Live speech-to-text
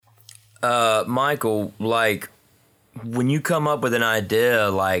Michael, like, when you come up with an idea,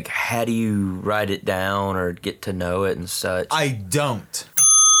 like, how do you write it down or get to know it and such? I don't.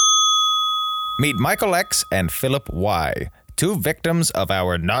 Meet Michael X and Philip Y, two victims of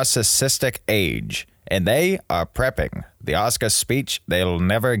our narcissistic age, and they are prepping the Oscar speech they'll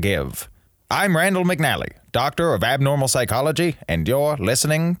never give. I'm Randall McNally, Doctor of Abnormal Psychology, and you're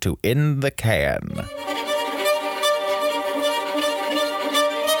listening to In the Can.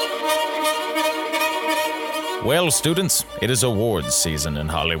 Well, students, it is awards season in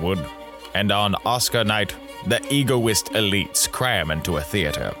Hollywood. And on Oscar night, the egoist elites cram into a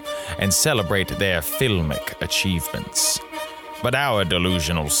theater and celebrate their filmic achievements. But our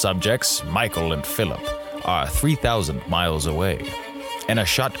delusional subjects, Michael and Philip, are 3,000 miles away in a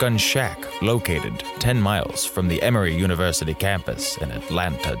shotgun shack located 10 miles from the Emory University campus in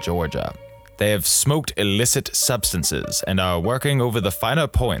Atlanta, Georgia. They have smoked illicit substances and are working over the finer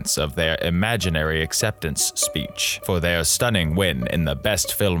points of their imaginary acceptance speech for their stunning win in the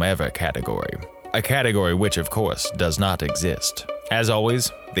Best Film Ever category. A category which, of course, does not exist. As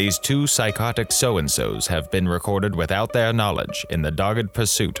always, these two psychotic so-and-sos have been recorded without their knowledge in the dogged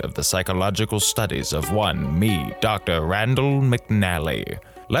pursuit of the psychological studies of one, me, Dr. Randall McNally.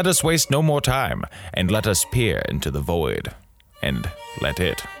 Let us waste no more time, and let us peer into the void. And let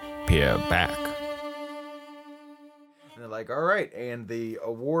it peer back. And they're like, all right, and the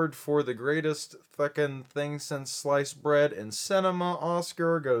award for the greatest fucking thing since sliced bread in cinema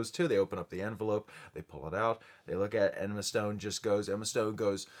Oscar goes to, they open up the envelope, they pull it out, they look at it, Emma Stone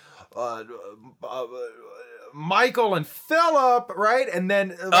goes, Michael and Philip, right? And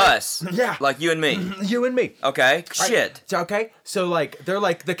then Us. Yeah. Like you and me. You and me. Okay. Shit. Right. Okay. So like they're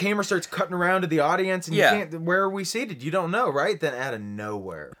like the camera starts cutting around to the audience and Yeah. you can't, where are we seated? You don't know, right? Then out of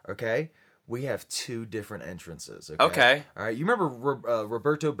nowhere, okay? We have two different entrances. Okay. All right. You remember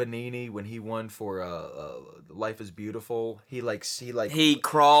Roberto Benigni when he won for Life is Beautiful? He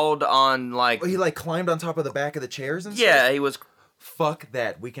crawled on like. He like climbed on top of the back of the chairs and stuff. Yeah, he was. Fuck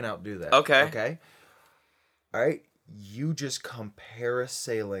that. We can outdo that. Okay. Okay. All right. You just come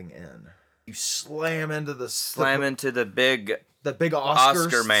parasailing in. You slam into the big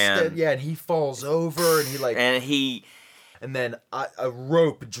Oscar man. Yeah, and he falls over and he like. And then a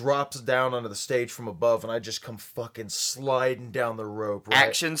rope drops down onto the stage from above, and I just come fucking sliding down the rope. Right?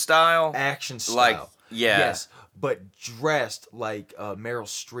 Action style. Like, yeah. Yes, but dressed like Meryl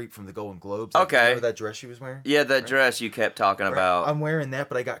Streep from the Golden Globes. Okay. Remember that dress she was wearing? Yeah, that dress you kept talking about. I'm wearing that,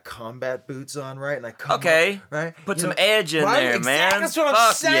 but I got combat boots on, right? And I come up, right? Put some edge in there, exactly. man. That's what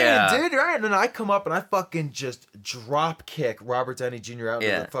I'm saying, yeah. dude, right? And then I come up and I fucking just drop kick Robert Downey Jr. out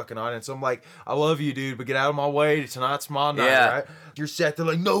into the fucking audience. I'm like, I love you, dude, but get out of my way. Tonight's my night, right? You're sat there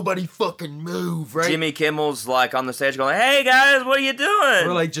like, nobody fucking move, right? Jimmy Kimmel's like on the stage going, hey guys, what are you doing?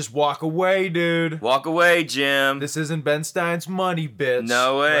 We're like, just walk away, dude. Walk away, Jim. This isn't Ben Stein's money, bitch.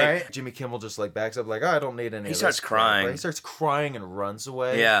 No way. Right? Jimmy Kimmel just like backs up like, oh, I don't need any of this. He starts crying. Right? He starts crying and runs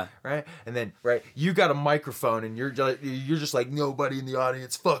away. Yeah. Right? And then, right, you got a microphone and you're just like, nobody in the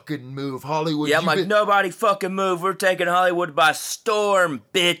audience fucking move. Hollywood. Yeah, I'm like, nobody fucking move. We're taking Hollywood by storm,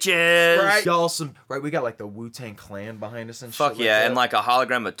 bitches. Right? Y'all right, we got like the Wu-Tang Clan behind us and shit. Fuck yeah, and like a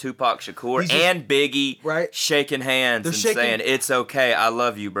hologram of Tupac Shakur and Biggie shaking hands and saying, it's okay, I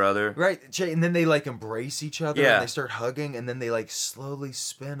love you, brother. Right, and then they like embrace each other Yeah. and they start hugging and then they like slowly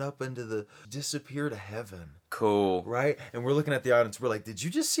spin up into disappear to heaven. Cool. Right? And we're looking at the audience, we're like, did you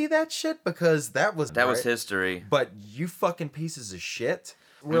just see that shit? Because that was history. But you fucking pieces of shit.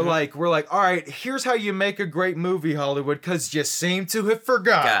 We're like, all right, here's how you make a great movie, Hollywood, because you seem to have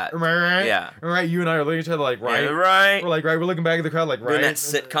forgot. Am I right? Yeah. All right, you and I are looking at each other like, right? Yeah, right. We're like, right, we're looking back at the crowd like, right? Doing that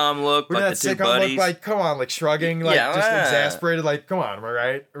sitcom look, we're like the two buddies. Look, like, come on, like shrugging, like just exasperated, like, come on, am I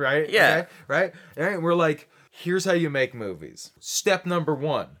right? Right? Yeah. Okay? Right? All right, we're like, here's how you make movies. Step number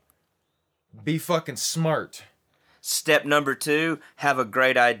 1, be fucking smart. Step number 2, have a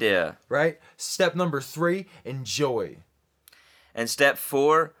great idea. Right? Step number 3, enjoy. And step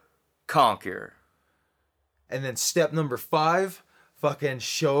 4, conquer. And then step number 5, fucking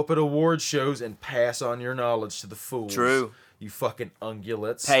show up at award shows and pass on your knowledge to the fools. True. You fucking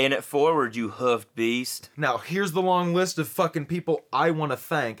ungulates. Paying it forward, you hoofed beast. Now, here's the long list of fucking people I want to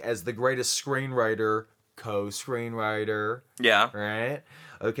thank as the greatest screenwriter, co-screenwriter. Yeah. Right?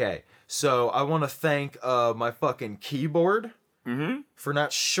 Okay. So, I want to thank my fucking keyboard. For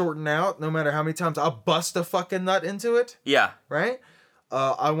not shorting out no matter how many times I'll bust a fucking nut into it. Yeah. Right?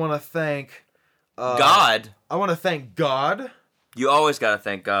 I want to thank... God? I want to thank God. You always got to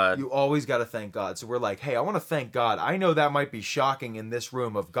thank God. You always got to thank God. So we're like, hey, I want to thank God. I know that might be shocking in this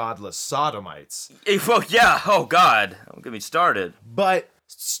room of godless sodomites. Well, yeah. Oh, God. Don't get me started. But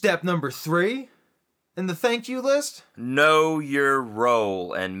Step number 3 in the thank you list. Know your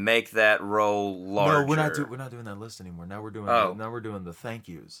role and make that role larger. No, we're not doing that list anymore. Now we're doing the thank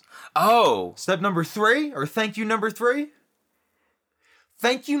yous. Oh. Step number 3, or thank you number 3.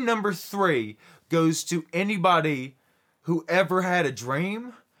 Thank you number 3 goes to anybody who ever had a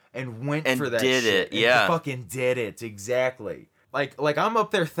dream and went And for that did shit. it, yeah. And fucking did it, exactly. Like I'm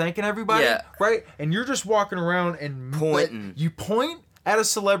up there thanking everybody, Yeah. right? And you're just walking around and Pointing. You point at a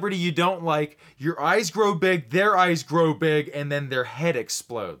celebrity you don't like, your eyes grow big, their eyes grow big, and then their head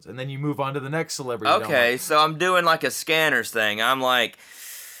explodes. And then you move on to the next celebrity you don't Okay, like. so I'm doing like a Scanners thing. I'm like,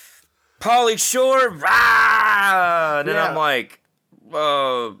 Pauly Shore, rah! And then Yeah. I'm like,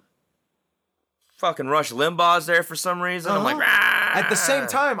 fucking Rush Limbaugh's there for some reason. I'm like, rah! At the same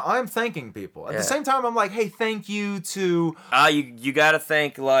time, I'm thanking people. At Yeah. the same time, I'm like, hey, thank you to... You got to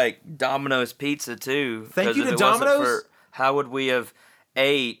thank like Domino's Pizza too. Thank 'cause you if to it wasn't Domino's? how would we have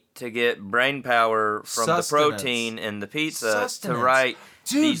ate to get brain power from the Sustenance. protein in the pizza Sustenance. to write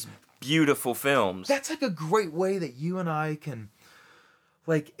Dude, these beautiful films? that's like a great way that you and I can,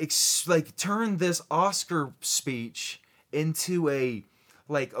 like, turn this Oscar speech into a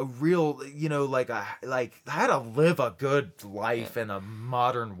real, like how to live a good life in a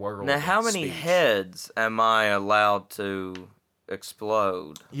modern world. Now, how many speech. heads am I allowed to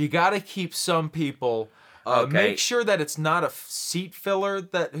explode? You got to keep some people. Okay. Make sure that it's not a seat filler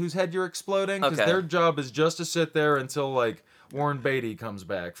whose head you're exploding, because Okay. their job is just to sit there until like Warren Beatty comes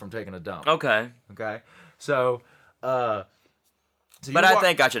back from taking a dump. Okay. Okay, so But I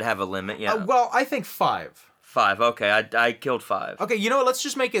think I should have a limit, yeah. well, I think 5. 5, okay. I killed 5. Okay, you know what? Let's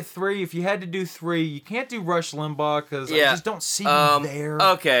just make it 3. If you had to do 3, you can't do Rush Limbaugh because I Yeah. just don't see him there.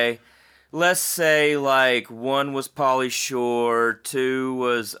 Okay. Let's say, like, 1 was Pauly Shore, 2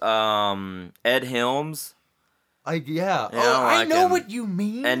 was Ed Helms, Yeah. Yeah, Oh, I like know him. what you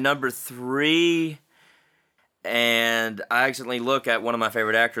mean. and number 3... And I accidentally look at one of my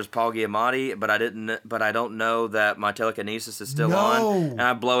favorite actors, Paul Giamatti, but I don't know that my telekinesis is still No. on, and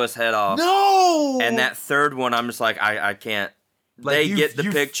I blow his head off. No. And that third one, I'm just like, I can't. Like, They you've- get the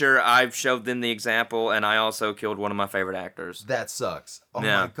you've- picture. I've showed them the example, and I also killed one of my favorite actors. That sucks. Oh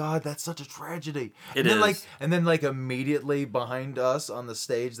Yeah. my god, that's such a tragedy. It and then, is. And then immediately behind us on the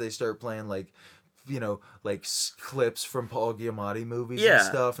stage, they start playing clips from Paul Giamatti movies and Yeah,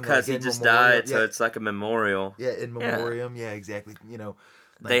 stuff. And because he in just memoriam- died, so it's like a memorial. yeah, in memoriam. Yeah, exactly.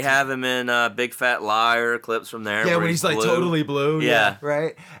 They have him in Big Fat Liar, clips from there. Yeah, where when he's like blue. totally blue. Yeah.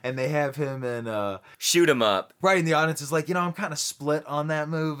 right. And they have him in Shoot him up. right, and the audience is like, I'm kind of split on that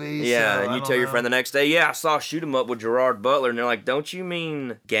movie. Yeah, so and I you don't tell your know. friend the next day, yeah, I saw Shoot 'em Up with Gerard Butler, and they're like, don't you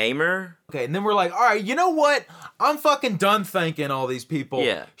mean Gamer? Okay, and then we're like, all right, you know what? I'm fucking done thanking all these people.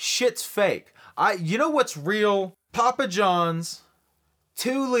 Yeah. Shit's fake. You know what's real? Papa John's,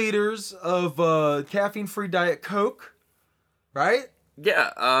 2 liters of caffeine-free Diet Coke, right?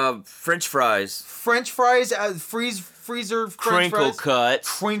 Yeah, French fries. French fries, freezer French Crinkle fries. cuts.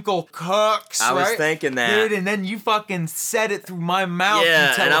 Crinkle cooks, I was right? thinking that. Dude, and then you fucking said it through my mouth.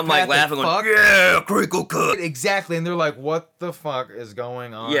 Yeah, you and I'm like telepathic laughing, fuck. going, yeah, crinkle cut. Exactly, and they're like, what the fuck is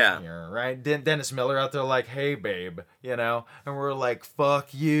going on Yeah. here, right? Dennis Miller out there like, hey, babe, and we're like,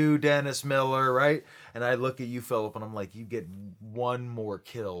 fuck you, Dennis Miller, right? And I look at you, Philip, and I'm like, you get 1 more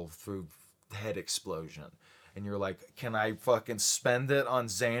kill through head explosion. And you're like, can I fucking spend it on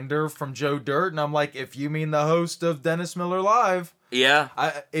Xander from Joe Dirt? And I'm like, if you mean the host of Dennis Miller Live, Yeah.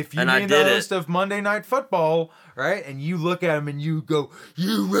 if you And I mean the did it. host of Monday Night Football, right? And you look at him and you go,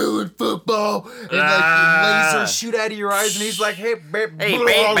 you ruined football. And Ah. lasers shoot out of your eyes. And he's like, hey, babe. Hey,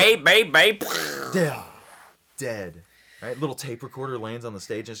 blah. babe. Yeah. Dead. Right? Little tape recorder lands on the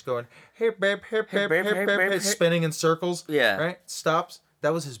stage and it's going, hey, babe, hey, babe, babe, hey, hey, babe, babe, hey, hey. spinning in circles. Yeah. Right? Stops.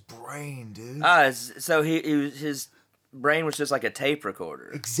 That was his brain, dude. So his brain was just like a tape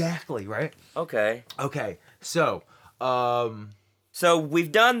recorder. Exactly, right? Okay. Okay. So, So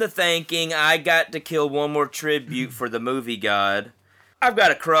we've done the thanking. I got to kill one more tribute for the movie god. I've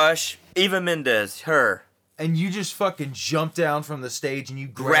got a crush. Eva Mendes, her. and you just fucking jump down from the stage and you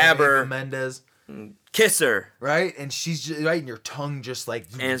Grab her. Eva Mendes. Kiss her. Right? And she's just, right, and your tongue just like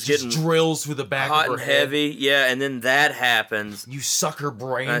And it's just getting drills through the back Hot of her and head. heavy. Yeah, and then that happens. You suck her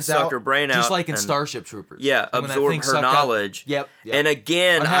brains out. I suck her brain Just out like in and- Starship Troopers. Yeah, When that absorb thing her sucked out- knowledge. Yep. And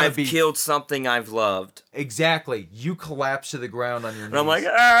again, On how to I've be- killed something I've loved. Exactly. You collapse to the ground on your knees. And I'm like,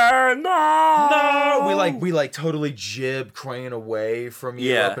 no! No! We like totally jib crane away from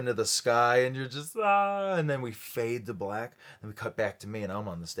you Yeah. up into the sky, and you're just and then we fade to black, and we cut back to me, and I'm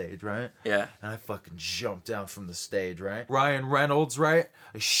on the stage, right? Yeah. And I fucking jump down from the stage, right? Ryan Reynolds, right?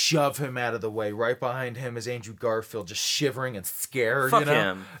 I shove him out of the way. Right behind him is Andrew Garfield, just shivering and scared, Fuck you know?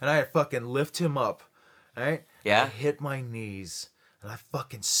 him. And I fucking lift him up, right? Yeah. And I hit my knees, and I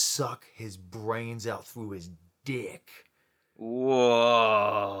fucking suck his brains out through his dick.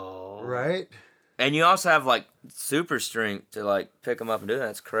 Whoa. Right? And you also have like super strength to like pick him up and do that.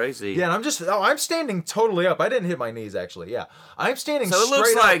 That's crazy. Yeah, and I'm standing totally up. I didn't hit my knees, actually. Yeah. I'm standing So it straight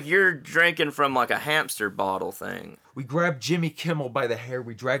looks up. like you're drinking from like a hamster bottle thing. We grab Jimmy Kimmel by the hair.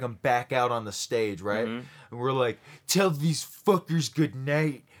 We drag him back out on the stage, right? And we're like, tell these fuckers good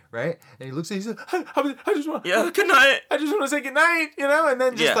night, right? And he looks at me, he says, I just want, Yeah, good night. I just want to say good night, you know? And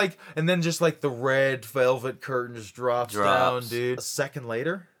then just like the red velvet curtain just drops down, dude. A second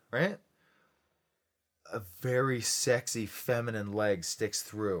later, right? A very sexy feminine leg sticks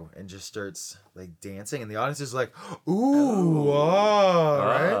through and just starts like dancing, and the audience is like, ooh,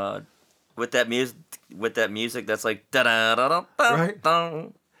 right? With that music that's like da da da da da. Right. Da.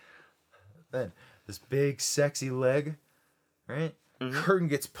 Then this big sexy leg, right? Curtain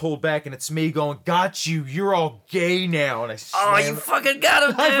gets pulled back, and it's me going, got you, you're all gay now. And I You fucking got him,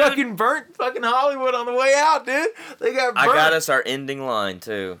 dude. I fucking burnt fucking Hollywood on the way out, dude. They got burnt. I got us our ending line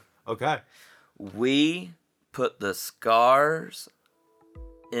too. Okay. We put the scars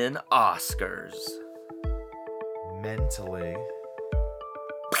in Oscars. Mentally.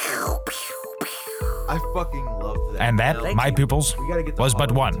 I fucking love that. And that, Thank my you. pupils, We gotta get to was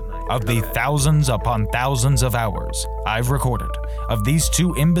but one Hollywood tonight. of the thousands upon thousands of hours I've recorded of these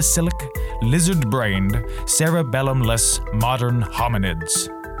two imbecilic, lizard-brained, cerebellum-less modern hominids.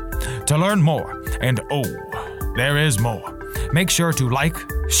 To learn more, and oh, there is more, make sure to like,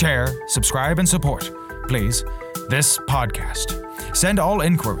 share, subscribe, and support, please, this podcast. Send all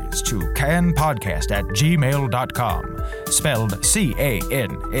inquiries to canpodcast@gmail.com, spelled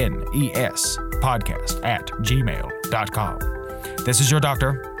CANNES, podcast@gmail.com. This is your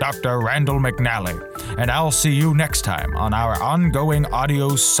doctor, Dr. Randall McNally, and I'll see you next time on our ongoing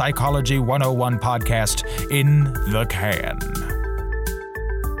Audio Psychology 101 podcast, In the Can.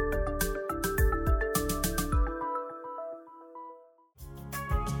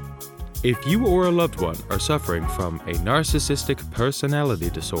 If you or a loved one are suffering from a narcissistic personality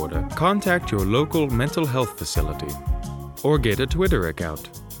disorder, contact your local mental health facility, or get a Twitter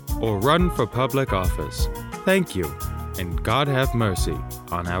account, or run for public office. Thank you, and God have mercy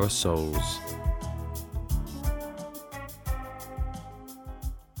on our souls.